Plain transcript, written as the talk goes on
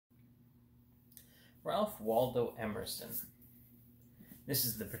Ralph Waldo Emerson. This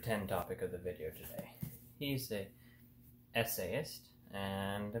is the pretend topic of the video today. He's an essayist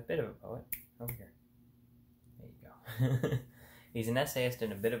and a bit of a poet. Over here. There you go. He's an essayist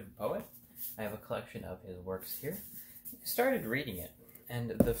and a bit of a poet. I have a collection of his works here. I started reading it, and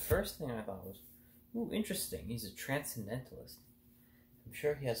the first thing I thought was, ooh, interesting. He's a transcendentalist. I'm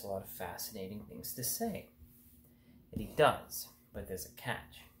sure he has a lot of fascinating things to say. And he does, but there's a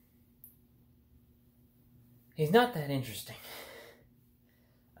catch. He's not that interesting.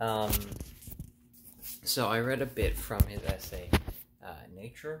 So I read a bit from his essay,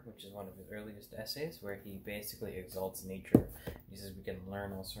 Nature, which is one of his earliest essays, where he basically exalts nature. He says we can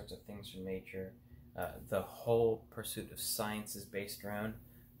learn all sorts of things from nature. The whole pursuit of science is based around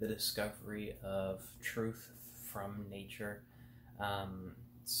the discovery of truth from nature.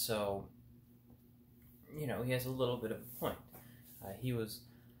 So, you know, he has a little bit of a point. He was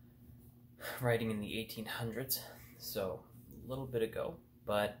writing in the 1800s, so a little bit ago,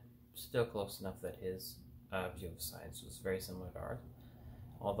 but still close enough that his view of science was very similar to ours,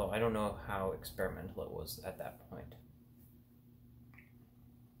 although I don't know how experimental it was at that point.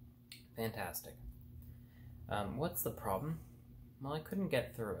 Fantastic. What's the problem? Well, I couldn't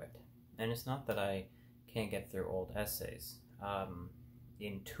get through it, and it's not that I can't get through old essays.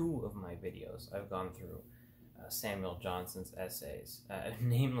 In 2 of my videos, I've gone through Samuel Johnson's essays,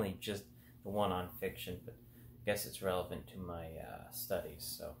 namely just the one on fiction, but I guess it's relevant to my studies,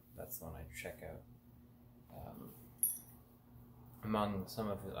 so that's the one I check out. Among some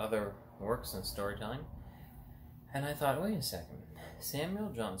of his other works on storytelling, and I thought, wait a second,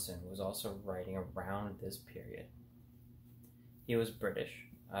 Samuel Johnson was also writing around this period. He was British,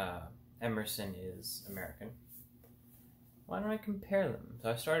 Emerson is American. Why don't I compare them?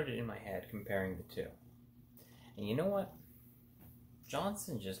 So I started in my head comparing the 2. And you know what?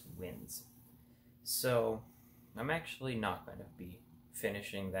 Johnson just wins. So I'm actually not going to be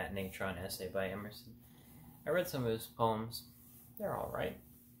finishing that Natron essay by Emerson. I read some of his poems. They're alright.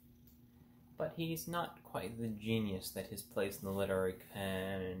 But he's not quite the genius that his place in the literary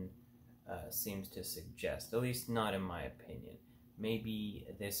canon seems to suggest. At least not in my opinion. Maybe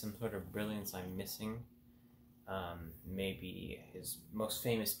there's some sort of brilliance I'm missing. Maybe his most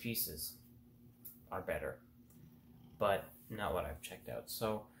famous pieces are better. But not what I've checked out.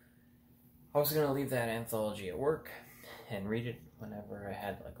 So I was going to leave that anthology at work and read it whenever I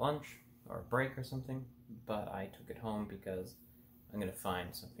had like lunch or a break or something, but I took it home because I'm going to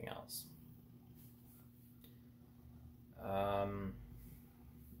find something else.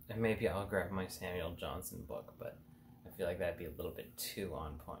 And maybe I'll grab my Samuel Johnson book, but I feel like that'd be a little bit too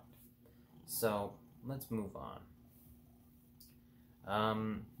on point. So let's move on.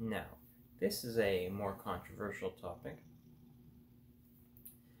 Now, this is a more controversial topic,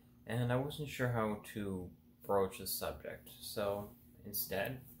 and I wasn't sure how to broach the subject, so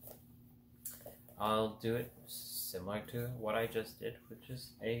instead I'll do it similar to what I just did, which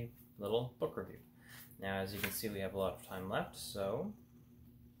is a little book review. Now, as you can see, we have a lot of time left, so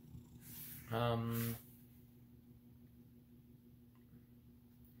I'll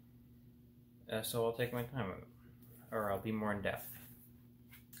take my time, or I'll be more in depth.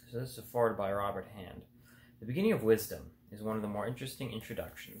 So this is forwarded by Robert Hand. The Beginning of Wisdom is one of the more interesting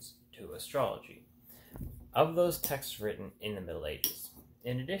introductions to astrology of those texts written in the Middle Ages.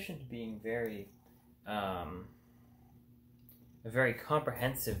 In addition to being a very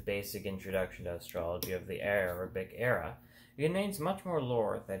comprehensive basic introduction to astrology of the Arabic era, it contains much more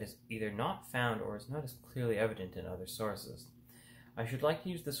lore that is either not found or is not as clearly evident in other sources. I should like to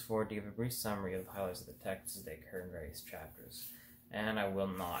use this forward to give a brief summary of the highlights of the text as they occur in various chapters. And I will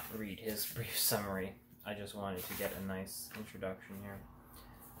not read his brief summary. I just wanted to get a nice introduction here.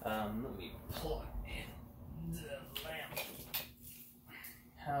 Let me plug in the lamp.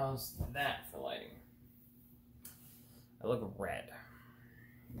 How's that for lighting? I look red.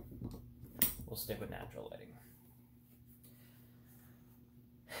 We'll stick with natural lighting.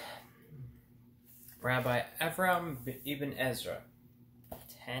 Rabbi Avram ibn Ezra,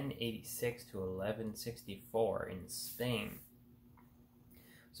 1086 to 1164 in Spain.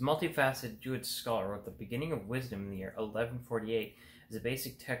 This multifaceted Jewish scholar wrote The Beginning of Wisdom in the year 1148 as a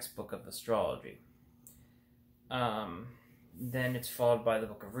basic textbook of astrology. Then it's followed by the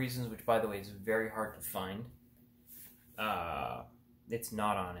Book of Reasons, which, by the way, is very hard to find. It's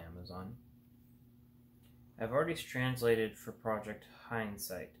not on Amazon. I've already translated for Project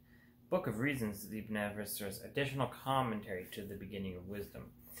Hindsight. Book of Reasons is Ibn Ezra's additional commentary to The Beginning of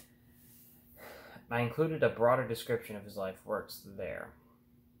Wisdom. I included a broader description of his life works there.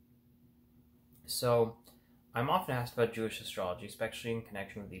 So, I'm often asked about Jewish astrology, especially in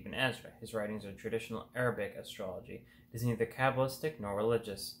connection with Ibn Ezra. His writings are traditional Arabic astrology. It is neither Kabbalistic nor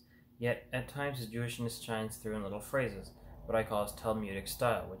religious. Yet, at times, his Jewishness shines through in little phrases, what I call his Talmudic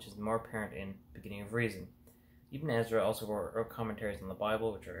style, which is more apparent in Beginning of Reason. Ibn Ezra also wrote commentaries on the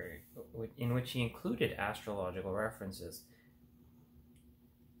Bible, in which he included astrological references.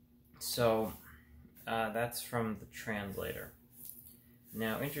 So, that's from the translator.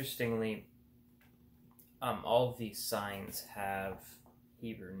 Now, interestingly, all of these signs have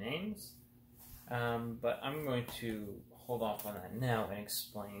Hebrew names, but I'm going to hold off on that now and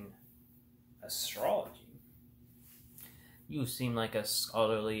explain astrology. You seem like a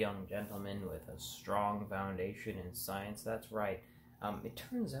scholarly young gentleman with a strong foundation in science. That's right. It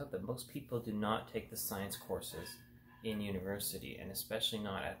turns out that most people do not take the science courses in university, and especially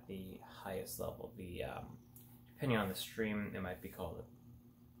not at the highest level. Depending on the stream, it might be called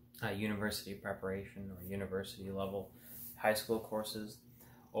university preparation or university level high school courses,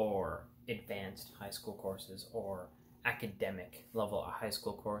 or advanced high school courses, or academic level high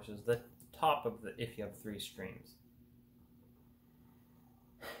school courses. The top of if you have 3 streams.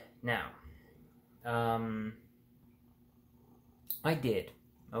 Now, I did.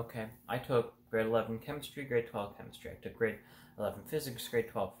 Okay, I took grade 11 chemistry, grade 12 chemistry. I took grade 11 physics, grade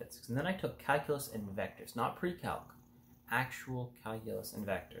 12 physics. And then I took calculus and vectors, not pre-calc, actual calculus and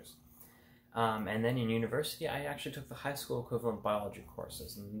vectors. And then in university, I actually took the high school equivalent biology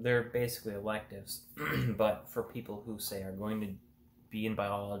courses. And they're basically electives, but for people who, say, are going to be in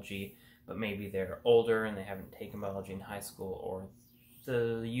biology, but maybe they're older and they haven't taken biology in high school, or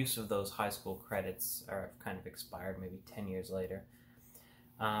the use of those high school credits are kind of expired maybe 10 years later,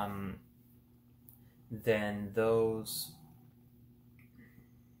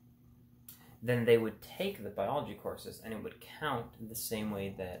 then they would take the biology courses and it would count the same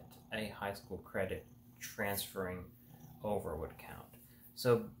way that a high school credit transferring over would count.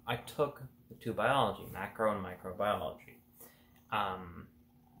 So I took the 2 biology, macro and microbiology.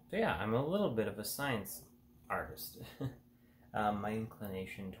 So yeah, I'm a little bit of a science artist. My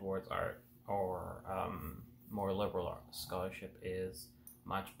inclination towards art or more liberal art scholarship is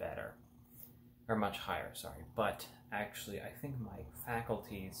much better, or much higher, sorry. But actually, I think my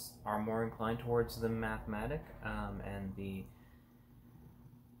faculties are more inclined towards the mathematic and the...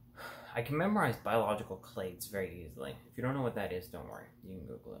 I can memorize biological clades very easily. If you don't know what that is, don't worry. You can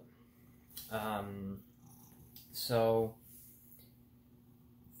Google it. So,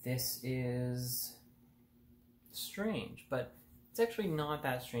 this is strange, but it's actually not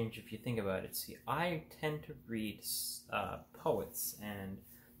that strange if you think about it. See, I tend to read poets and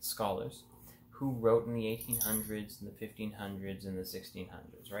scholars who wrote in the 1800s, and the 1500s, and the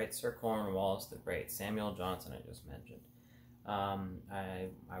 1600s, right? Sir Cornwallis the Great, Samuel Johnson I just mentioned. I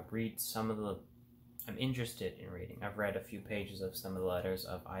read some of the... I'm interested in reading. I've read a few pages of some of the letters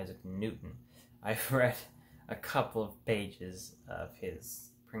of Isaac Newton. I've read a couple of pages of his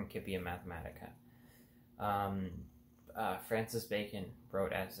Principia Mathematica. Francis Bacon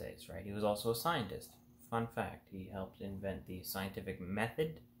wrote essays, right? He was also a scientist. Fun fact, he helped invent the scientific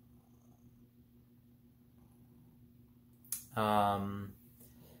method.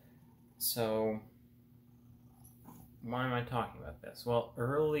 So, why am I talking about this? Well,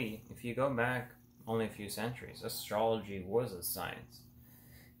 early, if you go back only a few centuries, astrology was a science.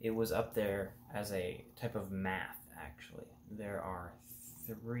 It was up there as a type of math, actually. There are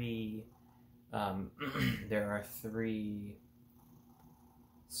three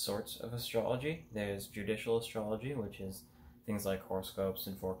sorts of astrology. There's judicial astrology, which is things like horoscopes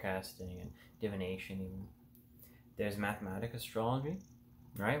and forecasting and divination even. There's mathematic astrology,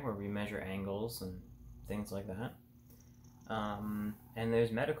 right, where we measure angles and things like that. And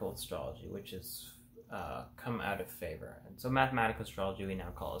there's medical astrology, which is come out of favor. And so mathematical astrology we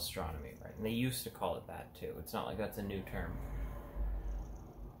now call astronomy, right? And they used to call it that too. It's not like that's a new term.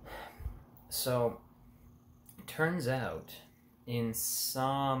 So, it turns out, in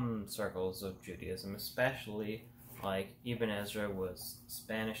some circles of Judaism, especially, like Ibn Ezra was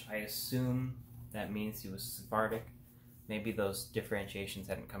Spanish, I assume that means he was Sephardic. Maybe those differentiations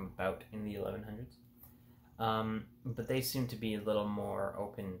hadn't come about in the 1100s. But they seem to be a little more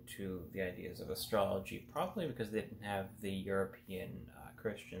open to the ideas of astrology, probably because they didn't have the European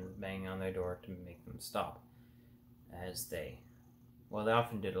Christians banging on their door to make them stop, as they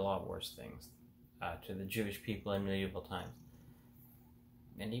often did a lot worse things to the Jewish people in medieval times.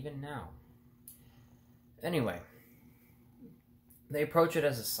 And even now. Anyway, they approach it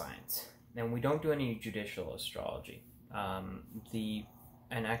as a science. And we don't do any judicial astrology. And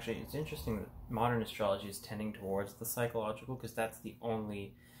actually, it's interesting that modern astrology is tending towards the psychological, because that's the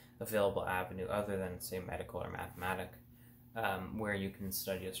only available avenue other than, say, medical or mathematic, where you can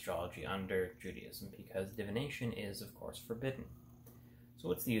study astrology under Judaism, because divination is, of course, forbidden. So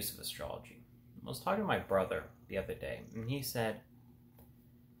what's the use of astrology? I was talking to my brother the other day, and he said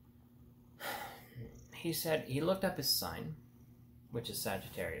he looked up his sign, which is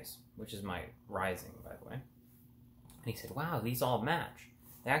Sagittarius, which is my rising, by the way. And he said, wow, these all match.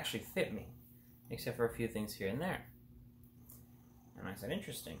 They actually fit me, except for a few things here and there. And I said,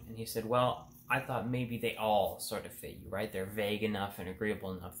 interesting. And he said, well, I thought maybe they all sort of fit you, right? They're vague enough and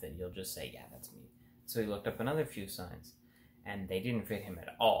agreeable enough that you'll just say, yeah, that's me. So he looked up another few signs, and they didn't fit him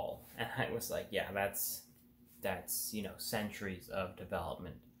at all. And I was like, yeah, that's centuries of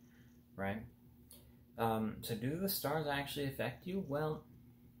development, right? So do the stars actually affect you? Well,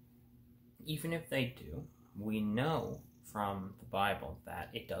 even if they do, we know from the Bible that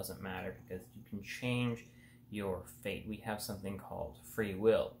it doesn't matter, because you can change your fate. We have something called free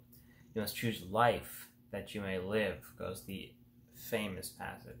will. You must choose life that you may live, goes the famous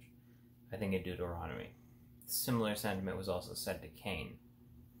passage, I think in Deuteronomy. Similar sentiment was also said to Cain.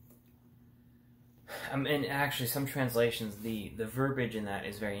 And actually, some translations, the verbiage in that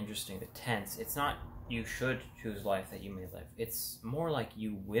is very interesting. The tense, it's not you should choose life that you may live. It's more like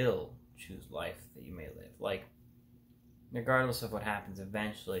you will choose life that you may live. Like, regardless of what happens,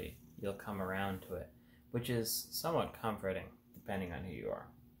 eventually you'll come around to it, which is somewhat comforting, depending on who you are.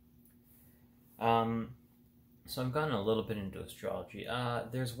 So I've gotten a little bit into astrology.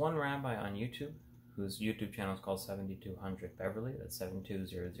 There's one rabbi on YouTube whose YouTube channel is called 7200 Beverly. That's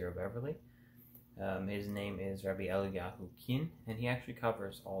 7200 Beverly. His name is Rabbi Eliyahu Kin, and he actually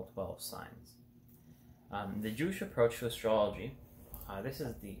covers all 12 signs. The Jewish approach to astrology, this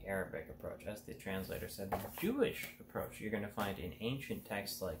is the Arabic approach, as the translator said. The Jewish approach you're going to find in ancient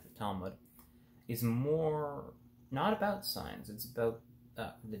texts like the Talmud is more not about signs. It's about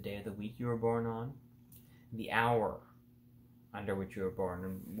the day of the week you were born on, the hour under which you were born,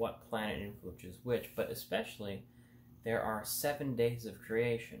 and what planet influences which. But especially, there are 7 days of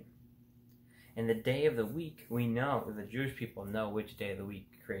creation. And the day of the week, we know, the Jewish people know which day of the week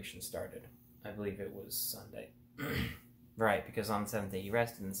creation started. I believe it was Sunday. Right, because on the 7th day he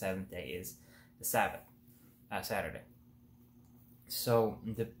rested, and the 7th day is the Sabbath, Saturday. So,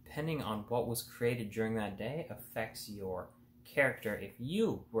 depending on what was created during that day affects your character if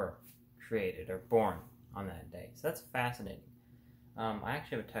you were created or born on that day. So that's fascinating. I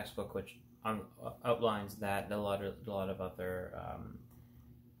actually have a textbook which outlines that, a lot of other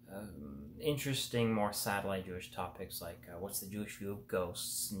interesting, more satellite Jewish topics, like what's the Jewish view of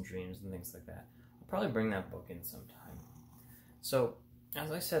ghosts and dreams and things like that. I'll probably bring that book in sometime. So,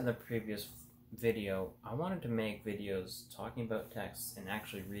 as I said in the previous video, I wanted to make videos talking about texts and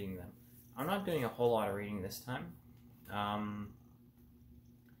actually reading them. I'm not doing a whole lot of reading this time,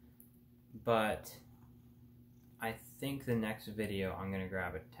 but I think the next video I'm going to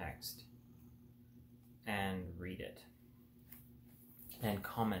grab a text and read it and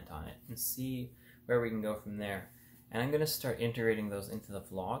comment on it and see where we can go from there. And I'm going to start integrating those into the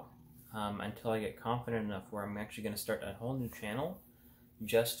vlog until I get confident enough where I'm actually going to start a whole new channel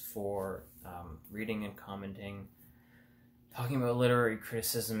just for reading and commenting, talking about literary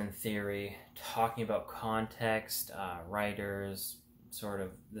criticism and theory, talking about context, writers,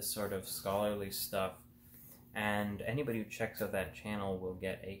 this sort of scholarly stuff. And anybody who checks out that channel will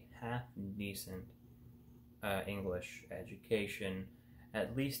get a half-decent English education,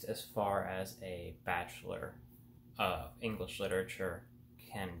 at least as far as a bachelor of English literature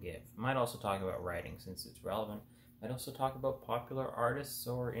can give. Might also talk about writing since it's relevant. Might also talk about popular artists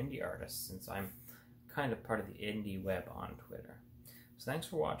or indie artists, since I'm kind of part of the indie web on Twitter. So thanks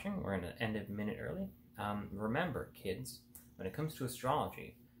for watching. We're going to end a minute early. Remember, kids, when it comes to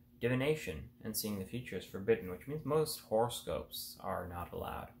astrology, divination and seeing the future is forbidden, which means most horoscopes are not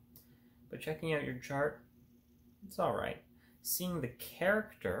allowed. But checking out your chart, it's alright. Seeing the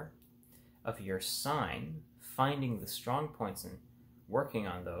character of your sign, finding the strong points and working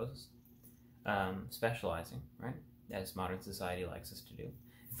on those, specializing, right, as modern society likes us to do,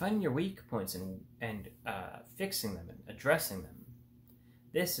 finding your weak points and fixing them and addressing them.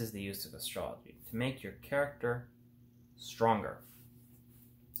 This is the use of astrology, to make your character stronger.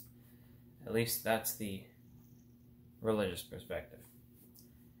 At least that's the religious perspective.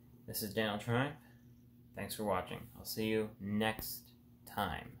 This is Daniel Triumph. Thanks for watching. I'll see you next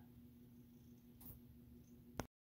time.